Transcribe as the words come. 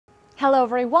Hello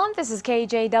everyone, this is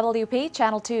KJWP,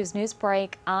 Channel 2's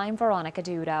Newsbreak. I'm Veronica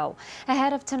Dudo.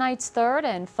 Ahead of tonight's third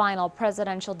and final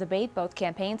presidential debate, both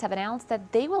campaigns have announced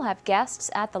that they will have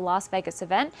guests at the Las Vegas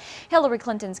event. Hillary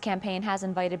Clinton's campaign has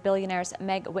invited billionaires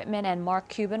Meg Whitman and Mark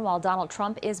Cuban, while Donald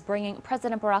Trump is bringing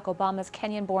President Barack Obama's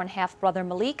Kenyan-born half-brother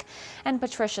Malik and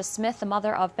Patricia Smith, the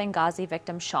mother of Benghazi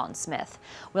victim Sean Smith.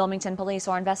 Wilmington police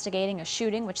are investigating a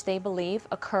shooting which they believe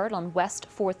occurred on West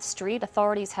 4th Street.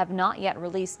 Authorities have not yet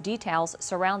released details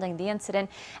surrounding the incident.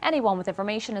 Anyone with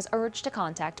information is urged to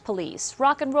contact police.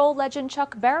 Rock and roll legend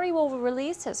Chuck Berry will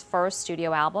release his first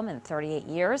studio album in 38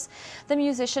 years. The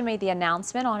musician made the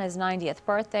announcement on his 90th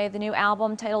birthday. The new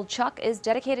album, titled Chuck, is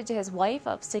dedicated to his wife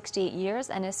of 68 years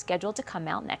and is scheduled to come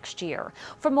out next year.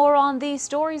 For more on these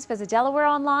stories, visit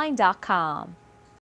DelawareOnline.com.